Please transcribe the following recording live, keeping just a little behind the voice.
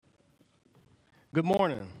Good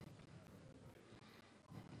morning.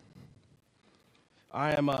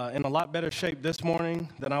 I am in a lot better shape this morning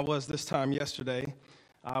than I was this time yesterday.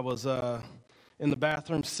 I was in the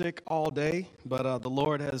bathroom sick all day, but the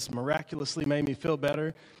Lord has miraculously made me feel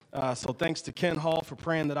better. So thanks to Ken Hall for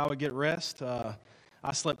praying that I would get rest.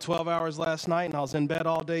 I slept 12 hours last night, and I was in bed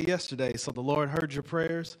all day yesterday, so the Lord heard your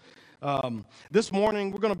prayers. This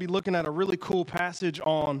morning, we're going to be looking at a really cool passage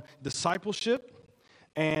on discipleship,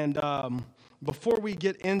 and before we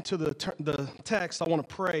get into the text, I want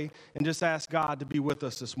to pray and just ask God to be with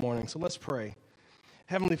us this morning. So let's pray.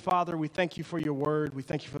 Heavenly Father, we thank you for your word. We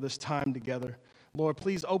thank you for this time together. Lord,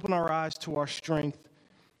 please open our eyes to our strength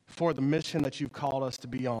for the mission that you've called us to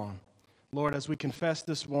be on. Lord, as we confess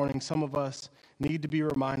this morning, some of us need to be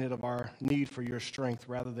reminded of our need for your strength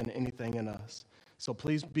rather than anything in us. So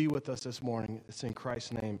please be with us this morning. It's in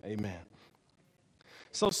Christ's name, amen.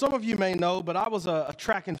 So some of you may know, but I was a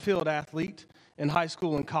track and field athlete in high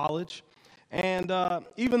school and college. And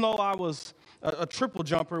even though I was a triple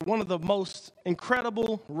jumper, one of the most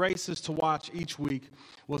incredible races to watch each week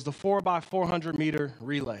was the 4x400 meter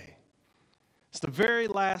relay. It's the very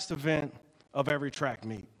last event of every track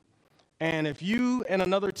meet. And if you and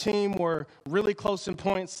another team were really close in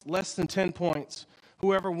points, less than 10 points,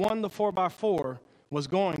 whoever won the 4x4 was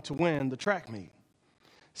going to win the track meet.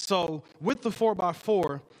 So with the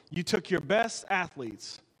 4x4, you took your best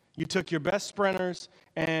athletes, you took your best sprinters,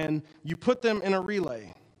 and you put them in a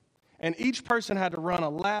relay. And each person had to run a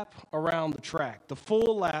lap around the track, the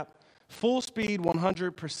full lap, full speed,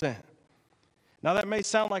 100%. Now that may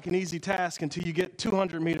sound like an easy task until you get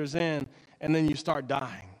 200 meters in, and then you start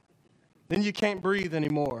dying. Then you can't breathe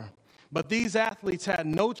anymore. But these athletes had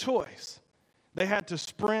no choice. They had to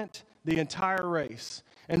sprint the entire race.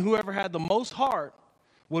 And whoever had the most heart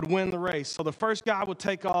would win the race. So the first guy would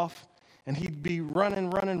take off, and he'd be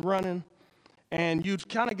running, and you'd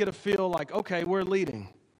kind of get a feel like, okay, we're leading.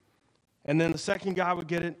 And then the second guy would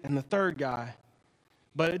get it, and the third guy.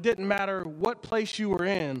 But it didn't matter what place you were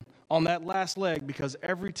in on that last leg because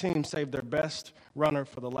every team saved their best runner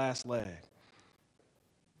for the last leg.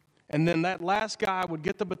 And then that last guy would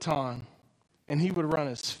get the baton, and he would run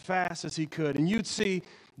as fast as he could. And you'd see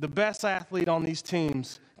the best athlete on these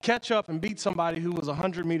teams catch up and beat somebody who was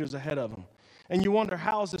 100 meters ahead of him. And you wonder,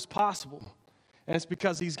 how is this possible? And it's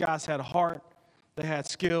because these guys had a heart, they had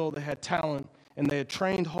skill, they had talent, and they had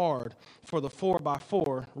trained hard for the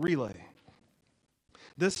 4x4 relay.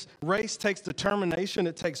 This race takes determination,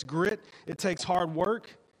 it takes grit, it takes hard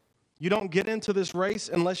work. You don't get into this race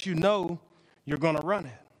unless you know you're going to run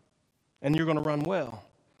it, and you're going to run well.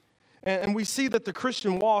 And we see that the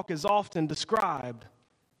Christian walk is often described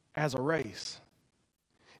as a race.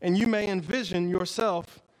 And you may envision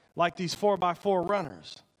yourself like these 4x4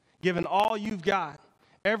 runners, giving all you've got,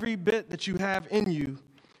 every bit that you have in you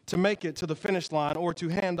to make it to the finish line or to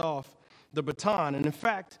hand off the baton. And in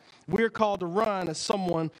fact, we're called to run as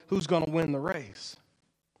someone who's going to win the race.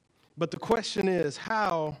 But the question is,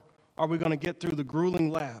 how are we going to get through the grueling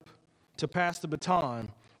lap to pass the baton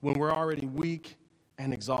when we're already weak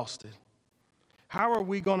and exhausted? How are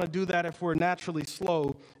we going to do that if we're naturally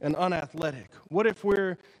slow and unathletic? What if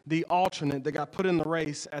we're the alternate that got put in the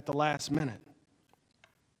race at the last minute?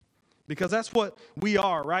 Because that's what we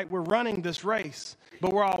are, right? We're running this race,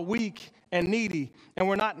 but we're all weak and needy, and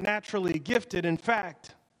we're not naturally gifted. In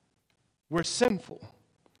fact, we're sinful.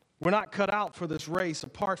 We're not cut out for this race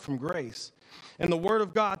apart from grace. And the Word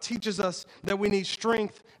of God teaches us that we need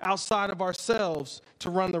strength outside of ourselves to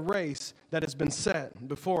run the race that has been set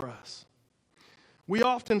before us. We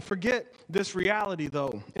often forget this reality,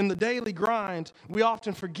 though. In the daily grind, we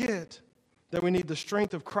often forget that we need the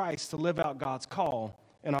strength of Christ to live out God's call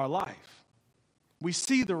in our life. We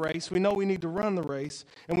see the race, we know we need to run the race,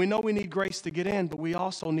 and we know we need grace to get in, but we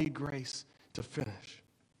also need grace to finish.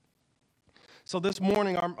 So this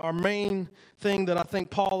morning, our main thing that I think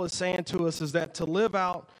Paul is saying to us is that to live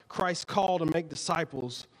out Christ's call to make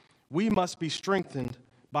disciples, we must be strengthened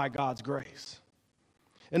by God's grace.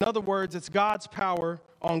 In other words, it's God's power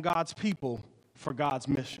on God's people for God's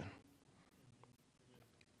mission.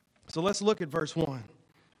 So let's look at verse 1.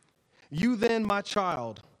 You then, my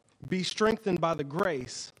child, be strengthened by the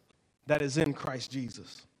grace that is in Christ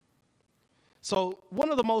Jesus. So one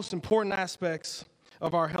of the most important aspects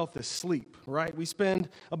of our health is sleep, right? We spend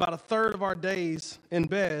about a third of our days in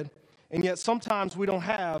bed, and yet sometimes we don't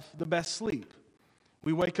have the best sleep.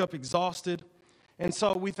 We wake up exhausted. And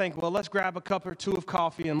so we think, well, let's grab a cup or two of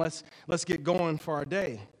coffee and let's get going for our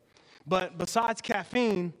day. But besides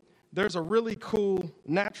caffeine, there's a really cool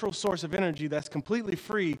natural source of energy that's completely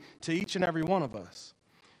free to each and every one of us.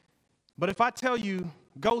 But if I tell you,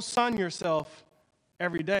 go sun yourself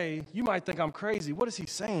every day, you might think I'm crazy. What is he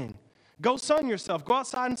saying? Go sun yourself. Go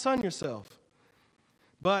outside and sun yourself.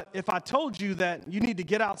 But if I told you that you need to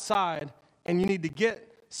get outside and you need to get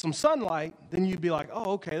some sunlight, then you'd be like,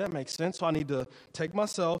 oh, okay, that makes sense. So I need to take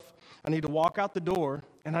myself, I need to walk out the door,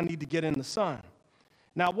 and I need to get in the sun.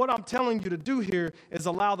 Now, what I'm telling you to do here is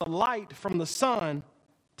allow the light from the sun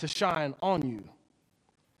to shine on you.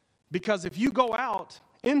 Because if you go out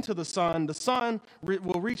into the sun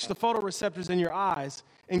will reach the photoreceptors in your eyes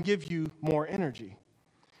and give you more energy.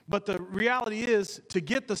 But the reality is, to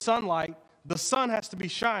get the sunlight, the sun has to be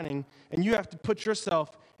shining, and you have to put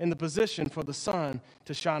yourself in the position for the sun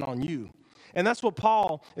to shine on you. And that's what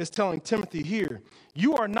Paul is telling Timothy here.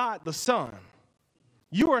 You are not the sun.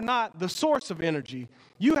 You are not the source of energy.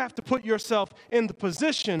 You have to put yourself in the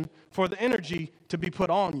position for the energy to be put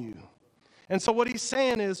on you. And so what he's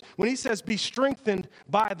saying is, when he says be strengthened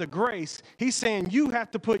by the grace, he's saying you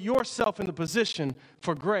have to put yourself in the position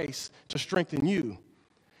for grace to strengthen you.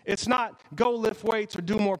 It's not go lift weights or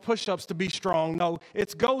do more push-ups to be strong. No,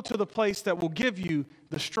 it's go to the place that will give you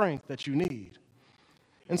the strength that you need.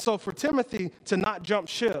 And so for Timothy to not jump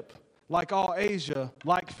ship like all Asia,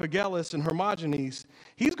 like Phygellus and Hermogenes,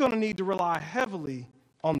 he's going to need to rely heavily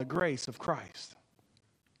on the grace of Christ.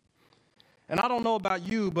 And I don't know about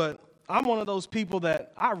you, but I'm one of those people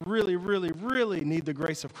that I really, really, really need the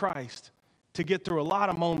grace of Christ to get through a lot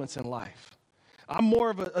of moments in life. I'm more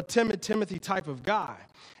of a timid Timothy type of guy.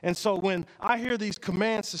 And so when I hear these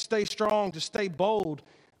commands to stay strong, to stay bold,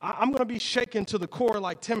 I'm going to be shaken to the core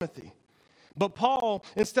like Timothy. But Paul,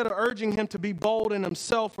 instead of urging him to be bold in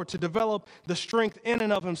himself or to develop the strength in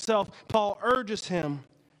and of himself, Paul urges him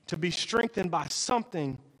to be strengthened by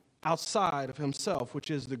something outside of himself,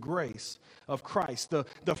 which is the grace of Christ,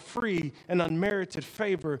 the free and unmerited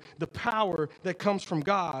favor, the power that comes from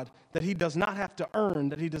God that he does not have to earn,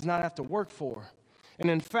 that he does not have to work for. And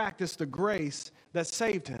in fact, it's the grace that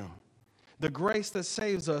saved him. The grace that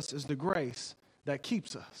saves us is the grace that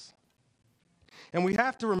keeps us. And we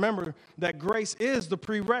have to remember that grace is the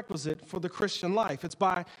prerequisite for the Christian life. It's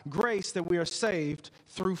by grace that we are saved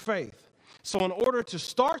through faith. So in order to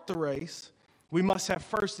start the race, we must have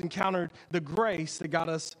first encountered the grace that got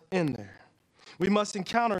us in there. We must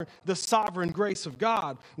encounter the sovereign grace of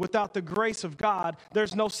God. Without the grace of God,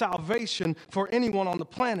 there's no salvation for anyone on the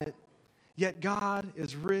planet. Yet God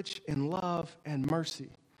is rich in love and mercy.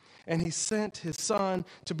 And he sent his son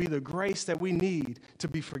to be the grace that we need to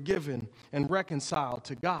be forgiven and reconciled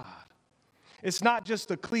to God. It's not just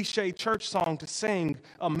a cliche church song to sing,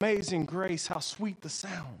 "Amazing Grace, how sweet the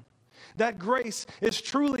sound." That grace is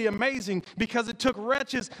truly amazing because it took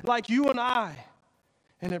wretches like you and I,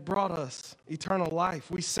 and it brought us eternal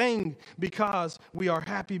life. We sing because we are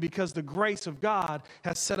happy because the grace of God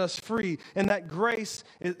has set us free. And that grace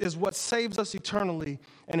is what saves us eternally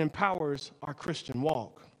and empowers our Christian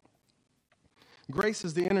walk. Grace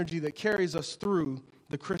is the energy that carries us through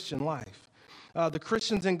the Christian life. The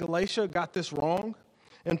Christians in Galatia got this wrong.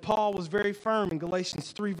 And Paul was very firm in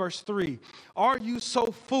Galatians 3, verse 3. Are you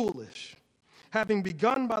so foolish? Having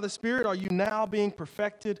begun by the Spirit, are you now being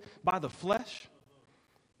perfected by the flesh?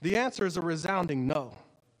 The answer is a resounding no.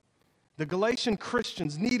 The Galatian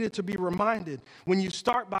Christians needed to be reminded, when you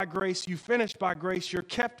start by grace, you finish by grace, you're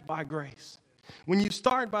kept by grace. When you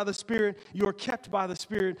start by the Spirit, you are kept by the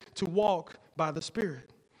Spirit to walk by the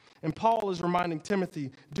Spirit. And Paul is reminding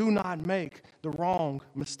Timothy, do not make the wrong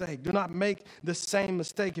mistake. Do not make the same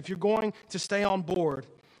mistake. If you're going to stay on board,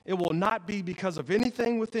 it will not be because of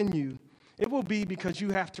anything within you. It will be because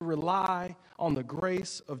you have to rely on the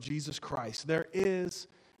grace of Jesus Christ. There is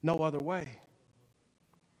no other way.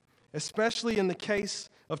 Especially in the case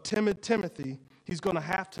of timid Timothy, he's going to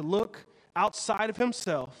have to look outside of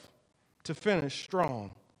himself to finish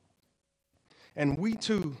strong. And we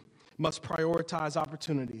too must prioritize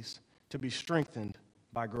opportunities to be strengthened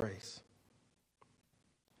by grace.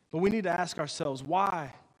 But we need to ask ourselves,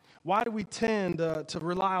 why? Why do we tend to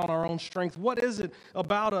rely on our own strength? What is it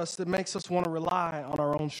about us that makes us want to rely on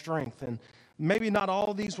our own strength? And maybe not all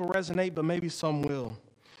of these will resonate, but maybe some will.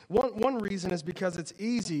 One reason is because it's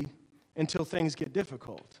easy until things get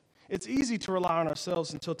difficult. It's easy to rely on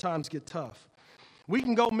ourselves until times get tough. We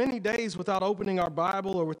can go many days without opening our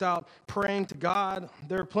Bible or without praying to God.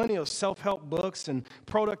 There are plenty of self-help books and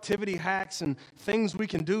productivity hacks and things we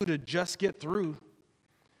can do to just get through.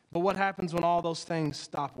 But what happens when all those things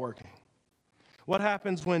stop working? What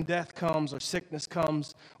happens when death comes or sickness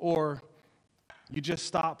comes or you just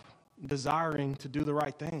stop desiring to do the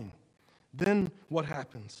right thing? Then what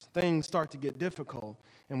happens? Things start to get difficult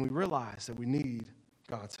and we realize that we need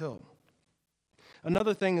God's help.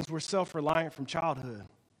 Another thing is we're self-reliant from childhood.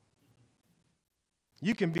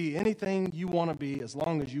 You can be anything you want to be as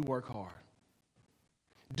long as you work hard.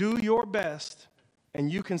 Do your best,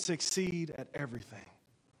 and you can succeed at everything.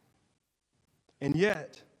 And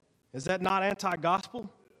yet, is that not anti-gospel?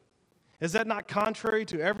 Is that not contrary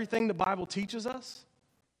to everything the Bible teaches us?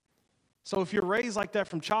 So if you're raised like that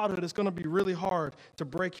from childhood, it's going to be really hard to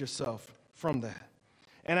break yourself from that.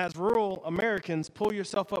 And as rural Americans, pull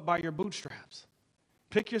yourself up by your bootstraps.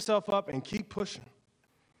 Pick yourself up and keep pushing.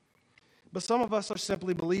 But some of us are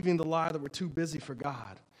simply believing the lie that we're too busy for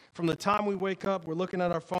God. From the time we wake up, we're looking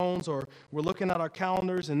at our phones or we're looking at our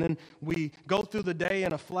calendars, and then we go through the day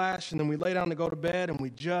in a flash, and then we lay down to go to bed, and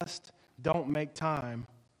we just don't make time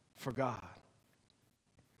for God.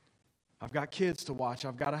 I've got kids to watch.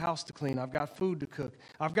 I've got a house to clean. I've got food to cook.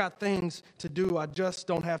 I've got things to do. I just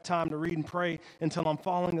don't have time to read and pray until I'm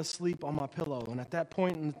falling asleep on my pillow. And at that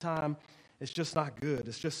point in time, it's just not good.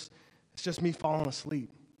 It's just me falling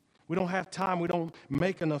asleep. We don't have time. We don't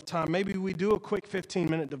make enough time. Maybe we do a quick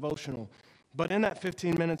 15-minute devotional. But in that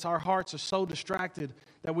 15 minutes, our hearts are so distracted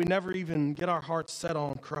that we never even get our hearts set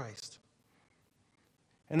on Christ.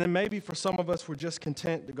 And then maybe for some of us, we're just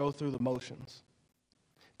content to go through the motions.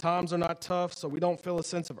 Times are not tough, so we don't feel a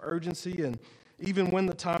sense of urgency. And even when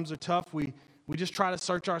the times are tough, we just try to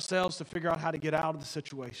search ourselves to figure out how to get out of the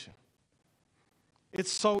situation.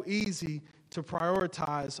 It's so easy to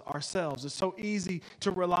prioritize ourselves. It's so easy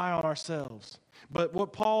to rely on ourselves. But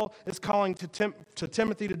what Paul is calling to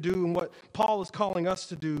Timothy to do, and what Paul is calling us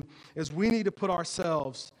to do, is we need to put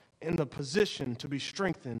ourselves in the position to be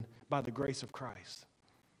strengthened by the grace of Christ.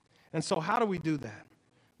 And so how do we do that?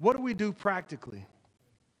 What do we do practically?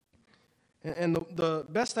 And the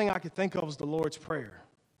best thing I could think of is the Lord's Prayer.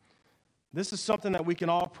 This is something that we can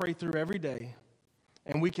all pray through every day,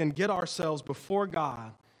 and we can get ourselves before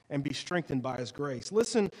God and be strengthened by His grace.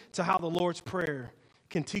 Listen to how the Lord's Prayer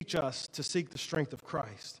can teach us to seek the strength of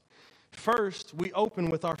Christ. First, we open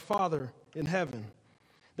with our Father in heaven.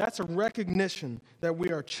 That's a recognition that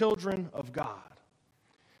we are children of God.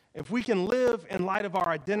 If we can live in light of our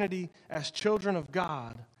identity as children of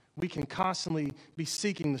God, we can constantly be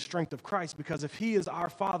seeking the strength of Christ, because if He is our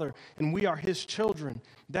Father and we are His children,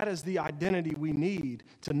 that is the identity we need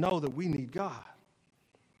to know that we need God.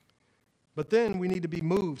 But then we need to be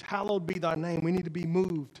moved. Hallowed be thy name. We need to be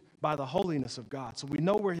moved by the holiness of God. So we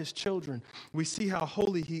know we're His children. We see how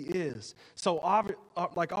holy He is. So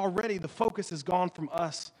already the focus has gone from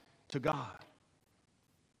us to God.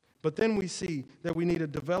 But then we see that we need to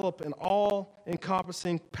develop an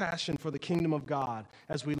all-encompassing passion for the kingdom of God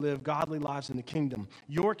as we live godly lives in the kingdom.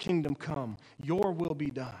 Your kingdom come, your will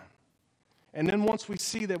be done. And then once we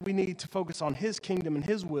see that we need to focus on His kingdom and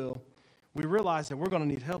His will, we realize that we're going to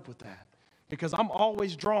need help with that. Because I'm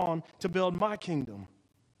always drawn to build my kingdom.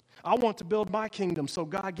 I want to build my kingdom, so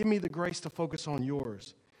God, give me the grace to focus on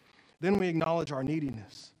yours. Then we acknowledge our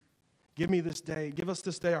neediness. Give us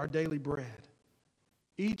this day our daily bread.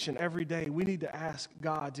 Each and every day, we need to ask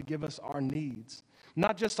God to give us our needs.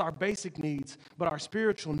 Not just our basic needs, but our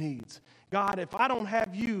spiritual needs. God, if I don't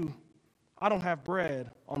have you, I don't have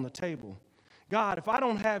bread on the table. God, if I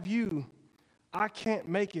don't have you, I can't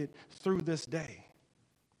make it through this day.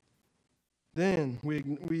 Then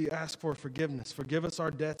we ask for forgiveness. Forgive us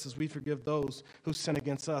our debts as we forgive those who sin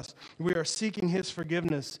against us. We are seeking His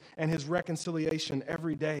forgiveness and His reconciliation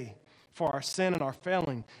every day for our sin and our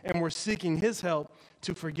failing. And we're seeking His help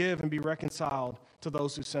to forgive and be reconciled to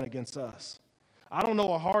those who sin against us. I don't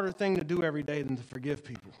know a harder thing to do every day than to forgive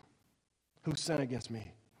people who sin against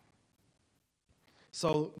me.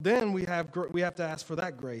 So then we have to ask for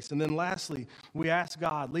that grace. And then lastly, we ask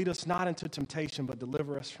God, lead us not into temptation, but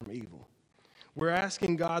deliver us from evil. We're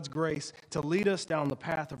asking God's grace to lead us down the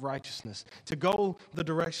path of righteousness, to go the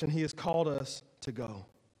direction He has called us to go.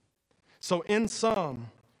 So in sum,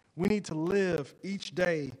 we need to live each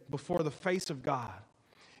day before the face of God,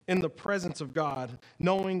 in the presence of God,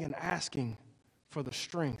 knowing and asking for the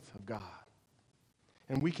strength of God.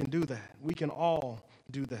 And we can do that. We can all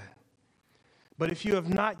do that. But if you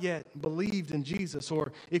have not yet believed in Jesus,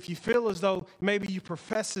 or if you feel as though maybe you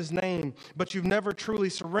profess His name, but you've never truly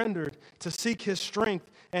surrendered to seek His strength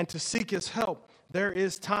and to seek His help, there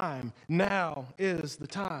is time. Now is the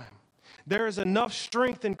time. There is enough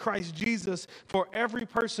strength in Christ Jesus for every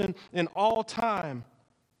person in all time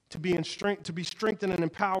to be strengthened and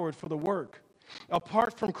empowered for the work.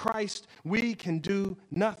 Apart from Christ, we can do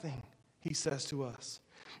nothing, He says to us.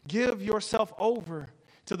 Give yourself over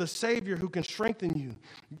to the Savior who can strengthen you.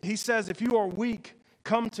 He says, if you are weak,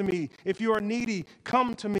 come to me. If you are needy,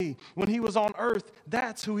 come to me. When He was on earth,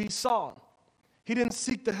 that's who He saw. He didn't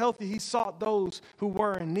seek the healthy. He sought those who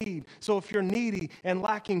were in need. So if you're needy and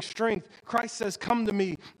lacking strength, Christ says, come to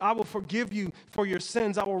me. I will forgive you for your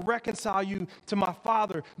sins. I will reconcile you to my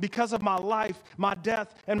Father. Because of my life, my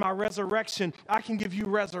death, and my resurrection, I can give you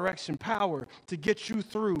resurrection power to get you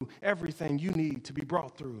through everything you need to be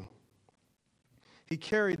brought through. He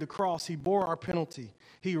carried the cross. He bore our penalty.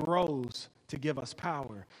 He rose to give us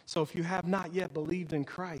power. So if you have not yet believed in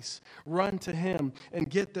Christ, run to him and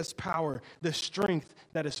get this power, this strength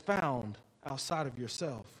that is found outside of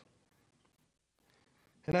yourself.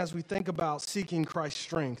 And as we think about seeking Christ's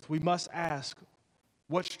strength, we must ask,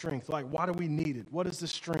 what strength? Like, why do we need it? What is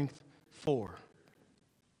this strength for?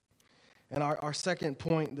 And our second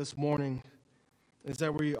point this morning is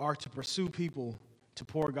that we are to pursue people to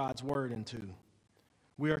pour God's word into.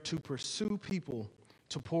 We are to pursue people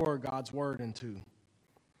to pour God's word into.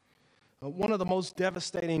 One of the most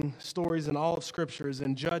devastating stories in all of Scripture is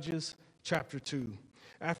in Judges chapter 2.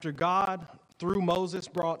 After God, through Moses,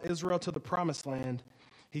 brought Israel to the promised land,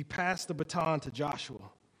 he passed the baton to Joshua.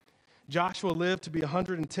 Joshua lived to be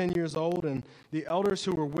 110 years old, and the elders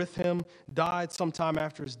who were with him died sometime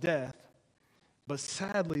after his death. But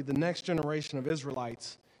sadly, the next generation of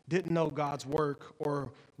Israelites didn't know God's work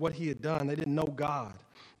or what he had done. They didn't know God.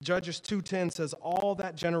 Judges 2:10 says, all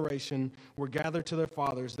that generation were gathered to their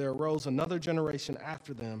fathers. There arose another generation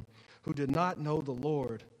after them who did not know the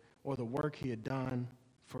Lord or the work he had done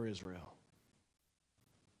for Israel.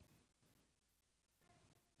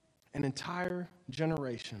 An entire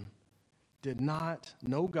generation did not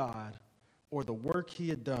know God or the work he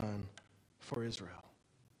had done for Israel.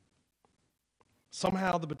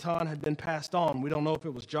 Somehow the baton had been passed on. We don't know if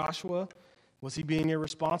it was Joshua. Was he being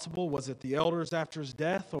irresponsible? Was it the elders after his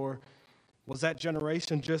death? Or was that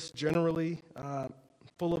generation just generally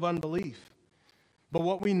full of unbelief? But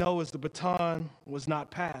what we know is the baton was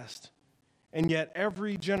not passed. And yet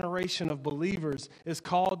every generation of believers is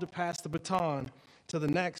called to pass the baton to the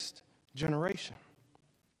next generation.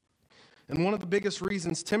 And one of the biggest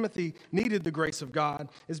reasons Timothy needed the grace of God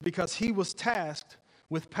is because he was tasked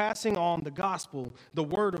with passing on the gospel, the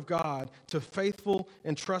word of God, to faithful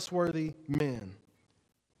and trustworthy men.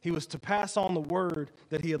 He was to pass on the word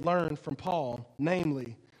that he had learned from Paul,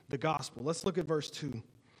 namely the gospel. Let's look at verse 2.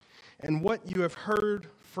 And what you have heard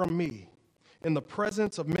from me in the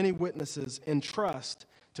presence of many witnesses, entrust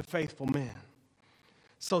to faithful men.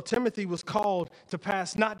 So Timothy was called to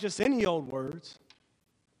pass not just any old words,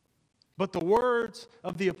 but the words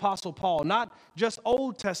of the Apostle Paul, not just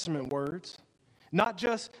Old Testament words, not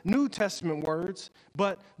just New Testament words,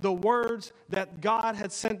 but the words that God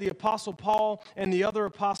had sent the Apostle Paul and the other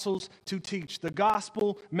apostles to teach, the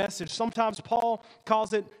gospel message. Sometimes Paul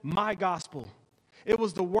calls it my gospel. It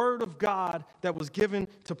was the word of God that was given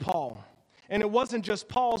to Paul. And it wasn't just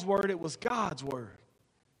Paul's word, it was God's word.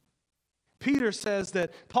 Peter says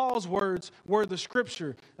that Paul's words were the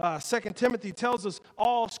scripture. 2 Timothy tells us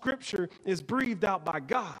all scripture is breathed out by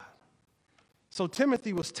God. So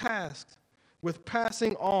Timothy was tasked with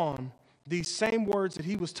passing on these same words that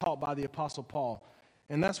he was taught by the Apostle Paul.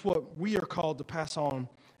 And that's what we are called to pass on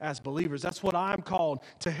as believers. That's what I'm called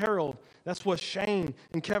to herald. That's what Shane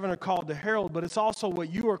and Kevin are called to herald, but it's also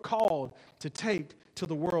what you are called to take to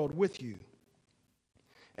the world with you.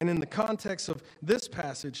 And in the context of this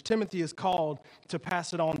passage, Timothy is called to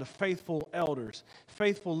pass it on to faithful elders,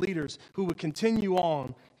 faithful leaders who would continue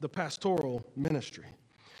on the pastoral ministry.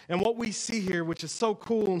 And what we see here, which is so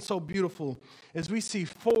cool and so beautiful, is we see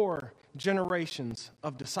 4 generations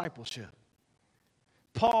of discipleship.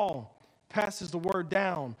 Paul passes the word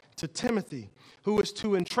down to Timothy, who is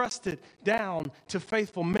to entrust it down to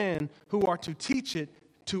faithful men who are to teach it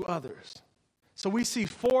to others. So we see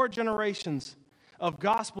 4 generations of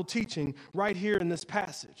gospel teaching right here in this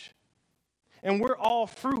passage. And we're all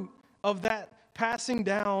fruit of that passing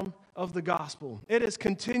down of the gospel. It has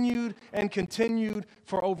continued and continued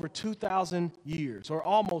for over 2,000 years, or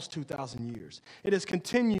almost 2,000 years. It has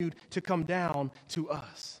continued to come down to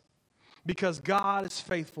us because God is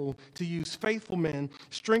faithful to use faithful men,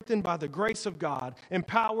 strengthened by the grace of God,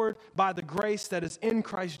 empowered by the grace that is in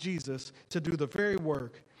Christ Jesus to do the very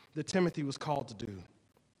work that Timothy was called to do.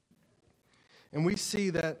 And we see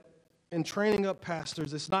that in training up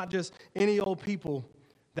pastors, it's not just any old people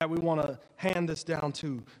that we want to hand this down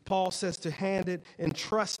to. Paul says to hand it and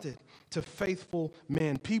trust it to faithful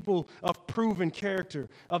men, people of proven character,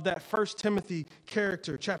 of that 1 Timothy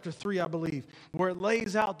character, chapter 3, I believe, where it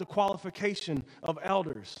lays out the qualification of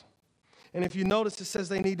elders. And if you notice, it says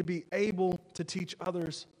they need to be able to to teach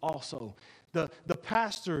others also. The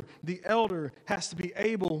pastor, the elder, has to be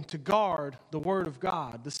able to guard the word of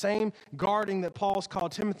God. The same guarding that Paul's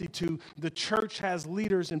called Timothy to, the church has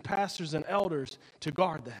leaders and pastors and elders to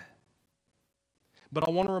guard that. But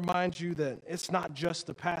I want to remind you that it's not just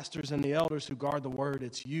the pastors and the elders who guard the word,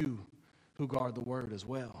 it's you who guard the word as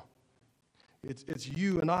well. It's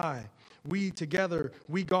you and I. We together,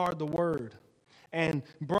 we guard the word. And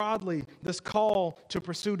broadly, this call to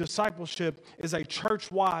pursue discipleship is a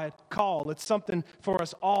church-wide call. It's something for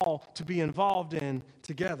us all to be involved in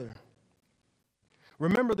together.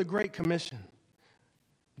 Remember the Great Commission.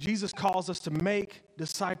 Jesus calls us to make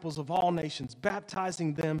disciples of all nations,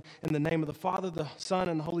 baptizing them in the name of the Father, the Son,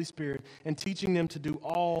 and the Holy Spirit, and teaching them to do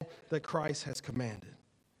all that Christ has commanded.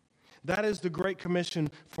 That is the Great Commission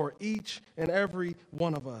for each and every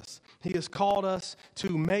one of us. He has called us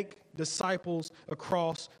to make disciples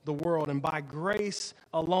across the world, and by grace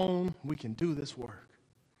alone, we can do this work.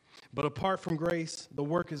 But apart from grace, the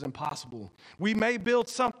work is impossible. We may build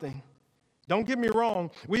something. Don't get me wrong.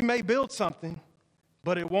 We may build something,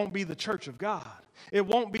 but it won't be the church of God. It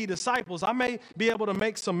won't be disciples. I may be able to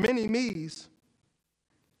make some mini me's,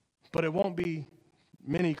 but it won't be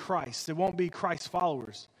many Christ. It won't be Christ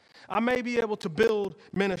followers. I may be able to build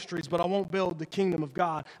ministries, but I won't build the kingdom of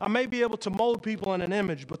God. I may be able to mold people in an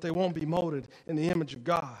image, but they won't be molded in the image of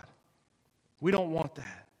God. We don't want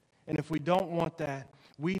that. And if we don't want that,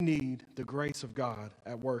 we need the grace of God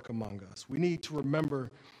at work among us. We need to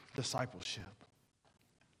remember discipleship.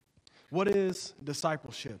 What is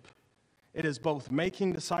discipleship? It is both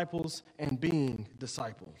making disciples and being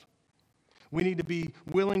discipled. We need to be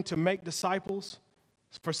willing to make disciples.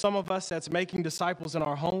 For some of us, that's making disciples in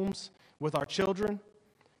our homes with our children.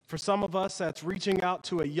 For some of us, that's reaching out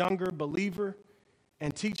to a younger believer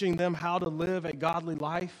and teaching them how to live a godly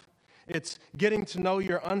life. It's getting to know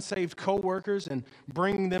your unsaved coworkers and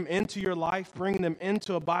bringing them into your life, bringing them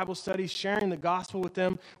into a Bible study, sharing the gospel with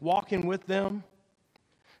them, walking with them.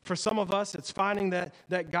 For some of us, it's finding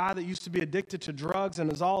that guy that used to be addicted to drugs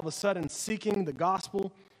and is all of a sudden seeking the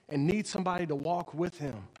gospel and needs somebody to walk with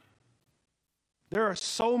him. There are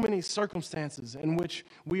so many circumstances in which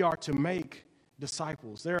we are to make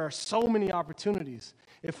disciples. There are so many opportunities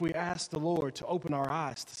if we ask the Lord to open our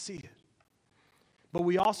eyes to see it. But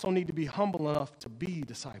we also need to be humble enough to be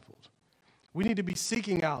discipled. We need to be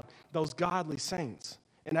seeking out those godly saints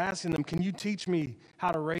and asking them, can you teach me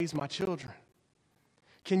how to raise my children?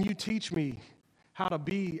 Can you teach me how to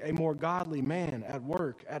be a more godly man at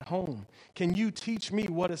work, at home? Can you teach me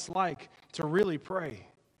what it's like to really pray,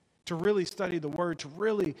 to really study the word, to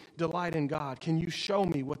really delight in God? Can you show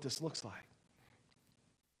me what this looks like?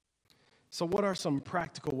 So what are some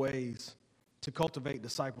practical ways to cultivate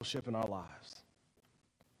discipleship in our lives?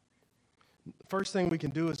 First thing we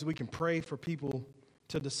can do is we can pray for people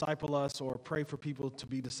to disciple us or pray for people to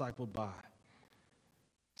be discipled by.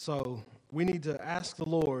 So we need to ask the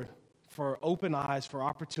Lord for open eyes, for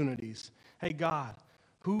opportunities. Hey, God,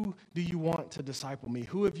 who do you want to disciple me?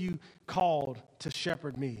 Who have you called to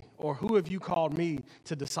shepherd me? Or who have you called me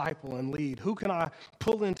to disciple and lead? Who can I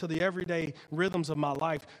pull into the everyday rhythms of my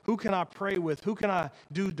life? Who can I pray with? Who can I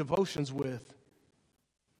do devotions with?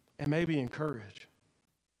 And maybe encourage.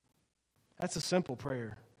 That's a simple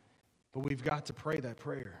prayer, but we've got to pray that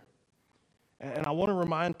prayer. And I want to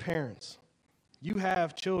remind parents, you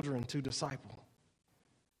have children to disciple.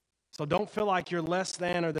 So don't feel like you're less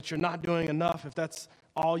than or that you're not doing enough if that's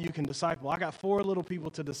all you can disciple. I got 4 little people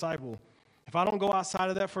to disciple. If I don't go outside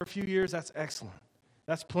of that for a few years, that's excellent.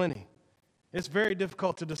 That's plenty. It's very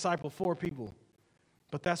difficult to disciple 4 people,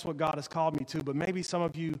 but that's what God has called me to. But maybe some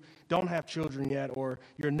of you don't have children yet, or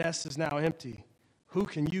your nest is now empty. Who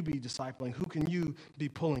can you be discipling? Who can you be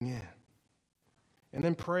pulling in? And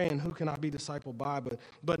then praying, who can I be discipled by?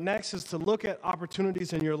 But next is to look at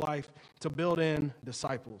opportunities in your life to build in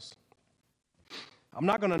disciples. I'm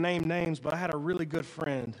not going to name names, but I had a really good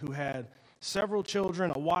friend who had several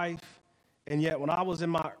children, a wife, and yet when I was in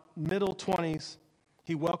my middle 20s,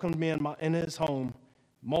 he welcomed me in his home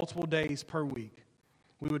multiple days per week.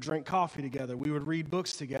 We would drink coffee together. We would read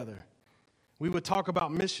books together. We would talk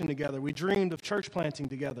about mission together. We dreamed of church planting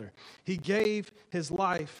together. He gave his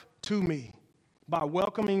life to me by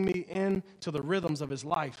welcoming me into the rhythms of his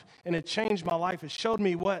life. And it changed my life. It showed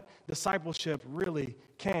me what discipleship really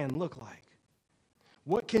can look like.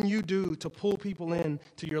 What can you do to pull people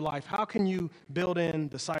into your life? How can you build in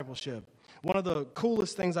discipleship? One of the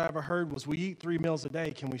coolest things I ever heard was we eat 3 meals a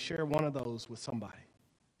day. Can we share one of those with somebody?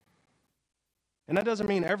 And that doesn't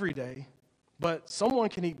mean every day. But someone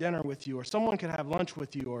can eat dinner with you, or someone could have lunch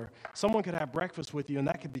with you, or someone could have breakfast with you, and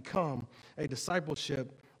that could become a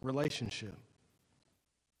discipleship relationship.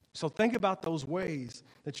 So think about those ways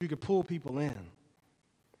that you could pull people in.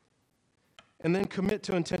 And then commit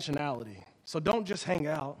to intentionality. So don't just hang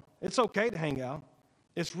out. It's okay to hang out.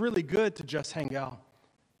 It's really good to just hang out.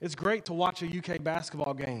 It's great to watch a UK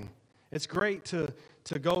basketball game. It's great to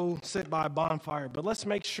go sit by a bonfire. But let's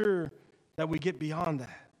make sure that we get beyond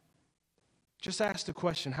that. Just ask the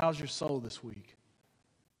question, how's your soul this week?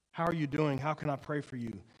 How are you doing? How can I pray for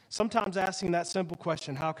you? Sometimes asking that simple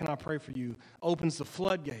question, how can I pray for you, opens the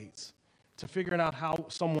floodgates to figuring out how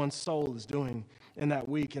someone's soul is doing in that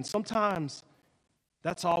week. And sometimes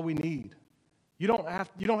that's all we need. You don't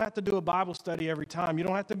have to do a Bible study every time. You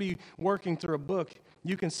don't have to be working through a book.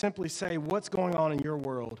 You can simply say, what's going on in your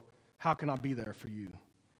world? How can I be there for you?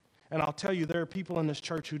 And I'll tell you, there are people in this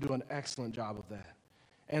church who do an excellent job of that.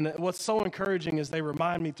 And what's so encouraging is they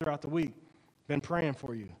remind me throughout the week, been praying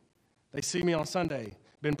for you. They see me on Sunday,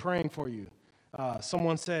 been praying for you.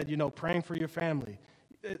 Someone said, praying for your family.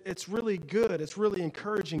 It's really good. It's really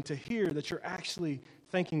encouraging to hear that you're actually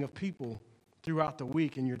thinking of people throughout the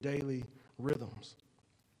week in your daily rhythms.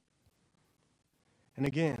 And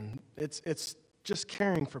again, it's just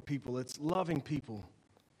caring for people. It's loving people.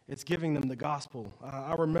 It's giving them the gospel.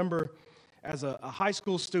 I remember as a high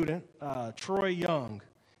school student, Troy Young,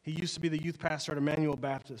 he used to be the youth pastor at Emmanuel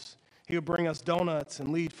Baptist. He would bring us donuts and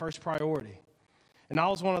lead First Priority. And I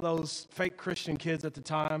was one of those fake Christian kids at the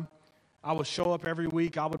time. I would show up every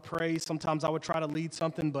week. I would pray. Sometimes I would try to lead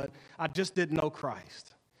something, but I just didn't know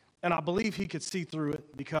Christ. And I believe he could see through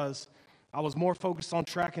it because I was more focused on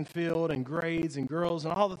track and field and grades and girls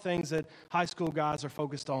and all the things that high school guys are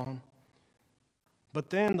focused on. But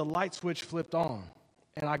then the light switch flipped on,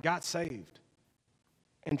 and I got saved.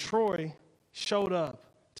 And Troy showed up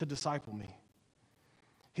to disciple me.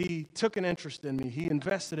 He took an interest in me. He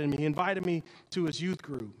invested in me. He invited me to his youth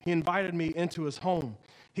group. He invited me into his home.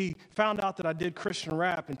 He found out that I did Christian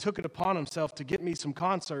rap and took it upon himself to get me some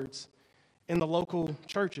concerts in the local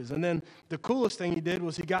churches. And then the coolest thing he did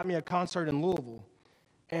was he got me a concert in Louisville.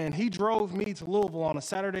 And he drove me to Louisville on a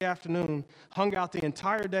Saturday afternoon, hung out the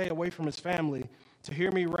entire day away from his family to hear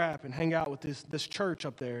me rap and hang out with this church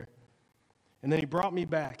up there. And then he brought me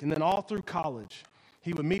back. And then all through college,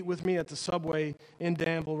 he would meet with me at the subway in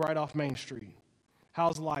Danville right off Main Street.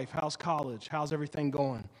 How's life? How's college? How's everything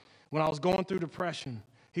going? When I was going through depression,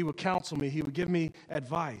 he would counsel me. He would give me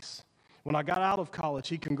advice. When I got out of college,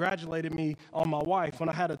 he congratulated me on my wife. When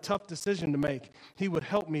I had a tough decision to make, he would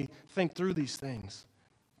help me think through these things.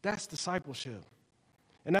 That's discipleship.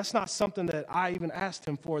 And that's not something that I even asked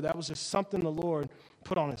him for. That was just something the Lord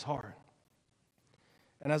put on his heart.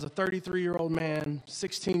 And as a 33-year-old man,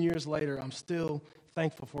 16 years later, I'm still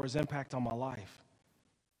thankful for his impact on my life.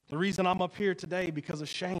 The reason I'm up here today because of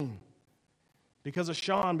Shane, because of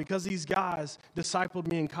Sean, because these guys discipled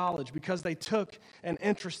me in college, because they took an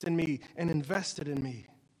interest in me and invested in me.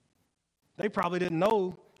 They probably didn't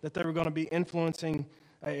know that they were going to be influencing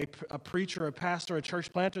a preacher, a pastor, a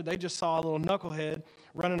church planter. They just saw a little knucklehead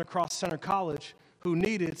running across Center College who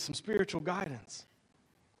needed some spiritual guidance.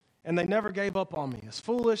 And they never gave up on me. As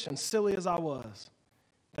foolish and silly as I was,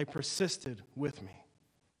 they persisted with me.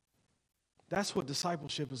 That's what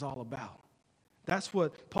discipleship is all about. That's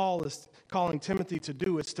what Paul is calling Timothy to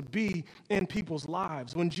do. It's to be in people's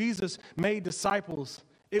lives. When Jesus made disciples,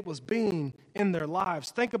 it was being in their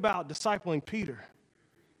lives. Think about discipling Peter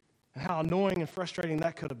and how annoying and frustrating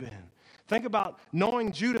that could have been. Think about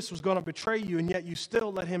knowing Judas was going to betray you, and yet you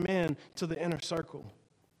still let him in to the inner circle.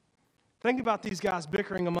 Think about these guys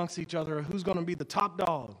bickering amongst each other, who's going to be the top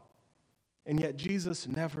dog, and yet Jesus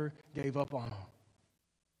never gave up on them.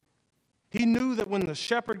 He knew that when the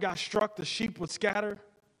shepherd got struck, the sheep would scatter,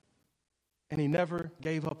 and he never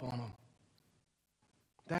gave up on them.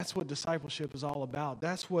 That's what discipleship is all about.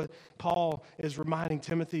 That's what Paul is reminding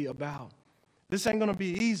Timothy about. This ain't going to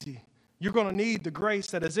be easy. You're going to need the grace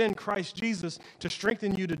that is in Christ Jesus to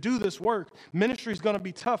strengthen you to do this work. Ministry is going to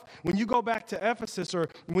be tough. When you go back to Ephesus, or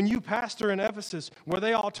when you pastor in Ephesus, where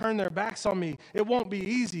they all turn their backs on me, it won't be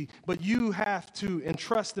easy, but you have to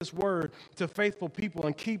entrust this word to faithful people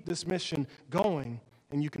and keep this mission going,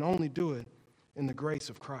 and you can only do it in the grace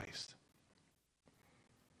of Christ.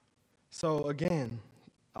 So again,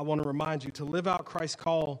 I want to remind you, to live out Christ's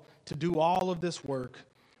call to do all of this work,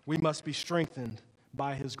 we must be strengthened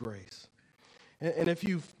by his grace. And if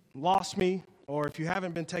you've lost me, or if you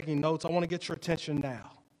haven't been taking notes, I want to get your attention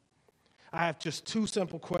now. I have just two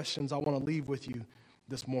simple questions I want to leave with you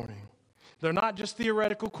this morning. They're not just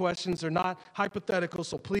theoretical questions. They're not hypothetical.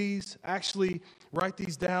 So please actually write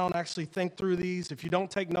these down, actually think through these. If you don't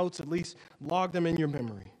take notes, at least log them in your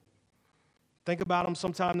memory. Think about them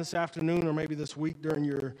sometime this afternoon or maybe this week during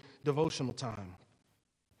your devotional time.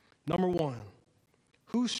 Number one,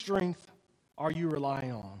 whose strength are you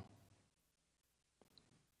relying on?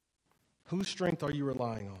 Whose strength are you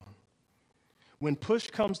relying on? When push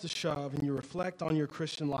comes to shove and you reflect on your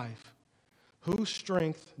Christian life, whose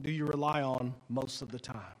strength do you rely on most of the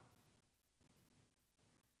time?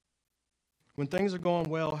 When things are going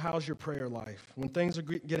well, how's your prayer life? When things are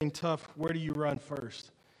getting tough, where do you run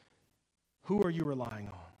first? Who are you relying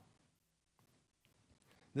on?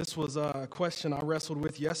 This was a question I wrestled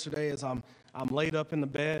with yesterday as I'm laid up in the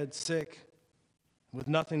bed, sick, with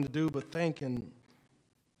nothing to do but think, and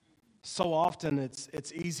so often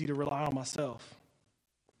it's easy to rely on myself.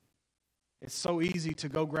 It's so easy to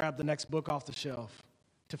go grab the next book off the shelf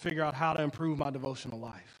to figure out how to improve my devotional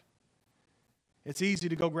life. It's easy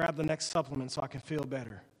to go grab the next supplement so I can feel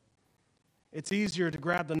better. It's easier to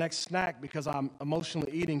grab the next snack because I'm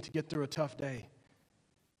emotionally eating to get through a tough day.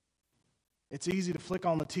 It's easy to flick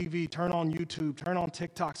on the TV, turn on YouTube, turn on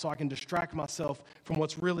TikTok so I can distract myself from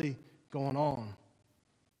what's really going on.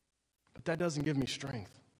 But that doesn't give me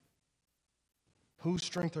strength. Whose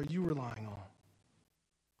strength are you relying on?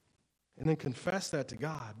 And then confess that to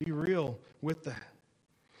God. Be real with that.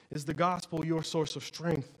 Is the gospel your source of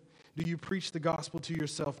strength? Do you preach the gospel to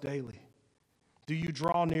yourself daily? Do you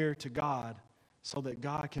draw near to God so that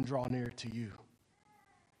God can draw near to you?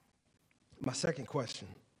 My second question,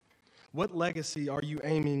 what legacy are you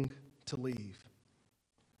aiming to leave?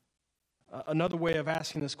 Another way of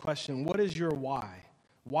asking this question, what is your why?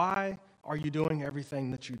 Why are you doing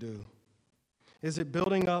everything that you do? Is it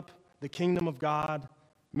building up the kingdom of God,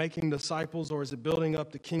 making disciples, or is it building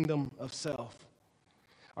up the kingdom of self?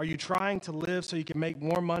 Are you trying to live so you can make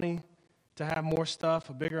more money, to have more stuff,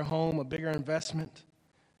 a bigger home, a bigger investment?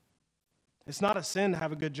 It's not a sin to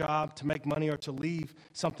have a good job, to make money, or to leave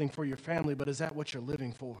something for your family, but is that what you're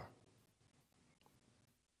living for?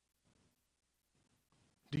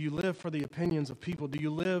 Do you live for the opinions of people? Do you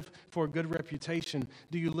live for a good reputation?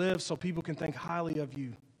 Do you live so people can think highly of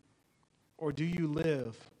you? Or do you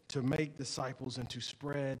live to make disciples and to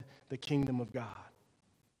spread the kingdom of God?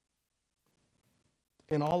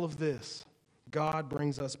 In all of this, God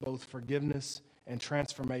brings us both forgiveness and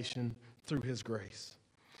transformation through his grace.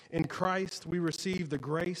 In Christ, we receive the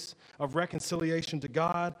grace of reconciliation to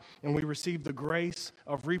God, and we receive the grace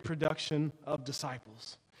of reproduction of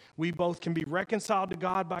disciples. We both can be reconciled to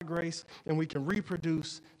God by grace, and we can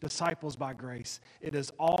reproduce disciples by grace. It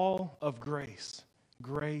is all of grace.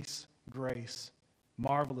 Grace, grace,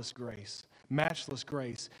 marvelous grace, matchless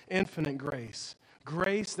grace, infinite grace,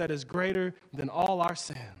 grace that is greater than all our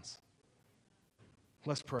sins.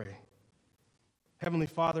 Let's pray. Heavenly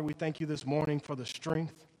Father, we thank you this morning for the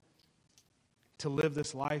strength to live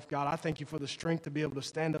this life. God, I thank you for the strength to be able to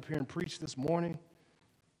stand up here and preach this morning.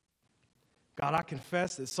 God, I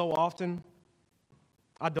confess that so often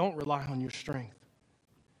I don't rely on your strength.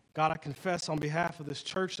 God, I confess on behalf of this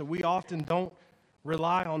church that we often don't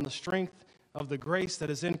rely on the strength of the grace that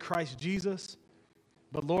is in Christ Jesus.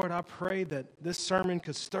 But Lord, I pray that this sermon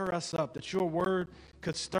could stir us up, that your word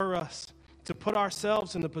could stir us to put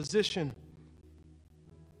ourselves in the position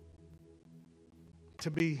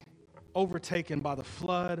to be overtaken by the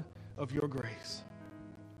flood of your grace.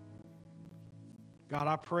 God,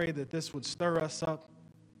 I pray that this would stir us up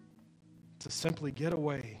to simply get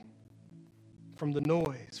away from the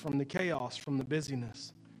noise, from the chaos, from the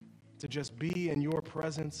busyness, to just be in your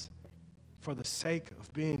presence for the sake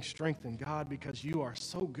of being strengthened, God, because you are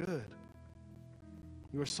so good.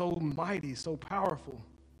 You are so mighty, so powerful.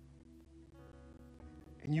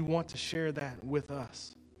 And you want to share that with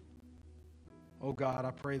us. Oh God,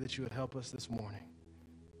 I pray that you would help us this morning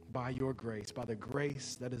by your grace, by the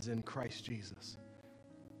grace that is in Christ Jesus.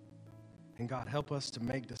 And God, help us to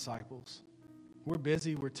make disciples. We're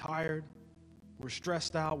busy, we're tired, we're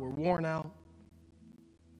stressed out, we're worn out.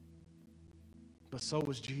 But so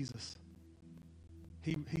was Jesus.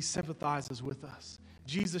 He sympathizes with us.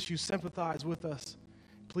 Jesus, you sympathize with us.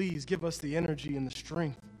 Please give us the energy and the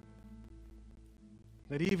strength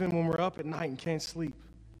that even when we're up at night and can't sleep,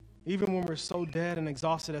 even when we're so dead and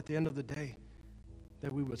exhausted at the end of the day,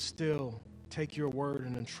 that we would still take your word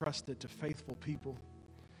and entrust it to faithful people,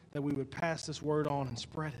 that we would pass this word on and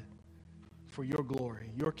spread it for your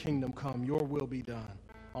glory, your kingdom come, your will be done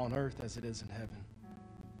on earth as it is in heaven.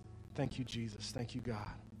 Thank you, Jesus. Thank you,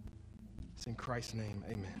 God. It's in Christ's name,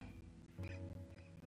 amen.